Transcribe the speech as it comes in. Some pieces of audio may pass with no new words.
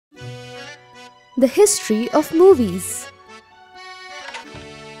The history of movies.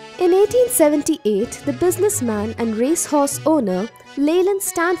 In 1878, the businessman and racehorse owner Leland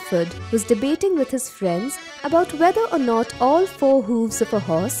Stanford was debating with his friends about whether or not all four hooves of a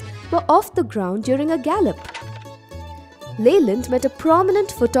horse were off the ground during a gallop. Leland met a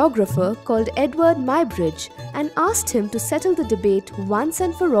prominent photographer called Edward Muybridge and asked him to settle the debate once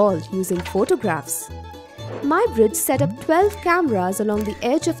and for all using photographs. Muybridge set up 12 cameras along the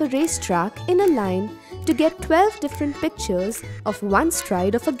edge of a racetrack in a line to get 12 different pictures of one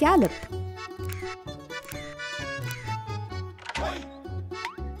stride of a gallop.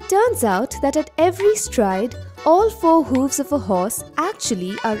 Turns out that at every stride, all four hooves of a horse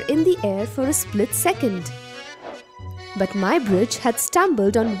actually are in the air for a split second. But Muybridge had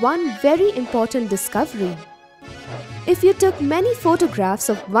stumbled on one very important discovery. If you took many photographs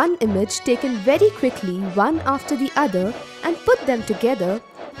of one image taken very quickly one after the other and put them together,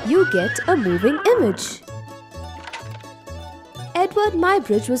 you get a moving image. Edward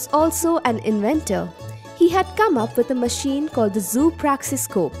Muybridge was also an inventor. He had come up with a machine called the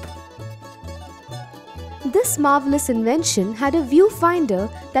Zoopraxiscope. This marvelous invention had a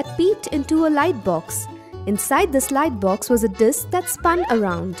viewfinder that peeped into a light box. Inside this light box was a disc that spun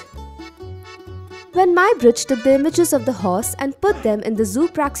around. When Muybridge took the images of the horse and put them in the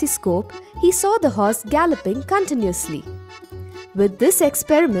Zoopraxiscope, he saw the horse galloping continuously. With this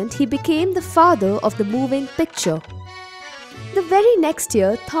experiment, he became the father of the moving picture. The very next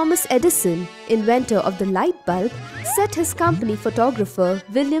year, Thomas Edison, inventor of the light bulb, set his company photographer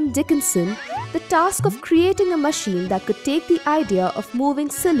William Dickinson the task of creating a machine that could take the idea of moving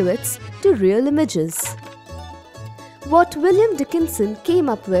silhouettes to real images. What William Dickinson came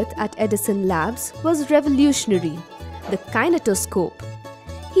up with at Edison Labs was revolutionary, the kinetoscope.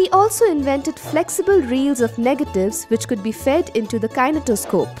 He also invented flexible reels of negatives which could be fed into the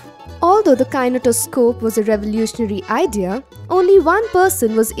kinetoscope. Although the kinetoscope was a revolutionary idea, only one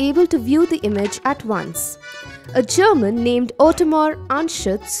person was able to view the image at once. A German named Ottomar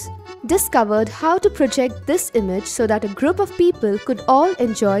Anschutz discovered how to project this image so that a group of people could all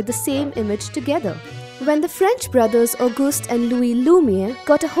enjoy the same image together. When the French brothers Auguste and Louis Lumière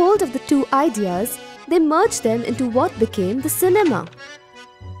got a hold of the two ideas, they merged them into what became the cinema.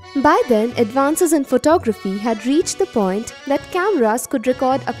 By then, advances in photography had reached the point that cameras could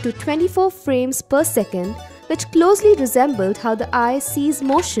record up to 24 frames per second, which closely resembled how the eye sees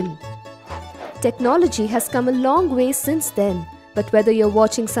motion. Technology has come a long way since then, but whether you're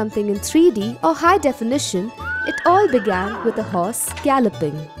watching something in 3D or high definition, it all began with a horse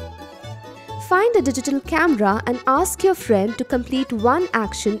galloping. Find a digital camera and ask your friend to complete one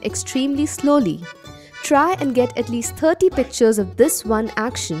action extremely slowly. Try and get at least 30 pictures of this one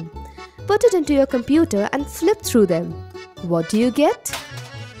action. Put it into your computer and flip through them. What do you get?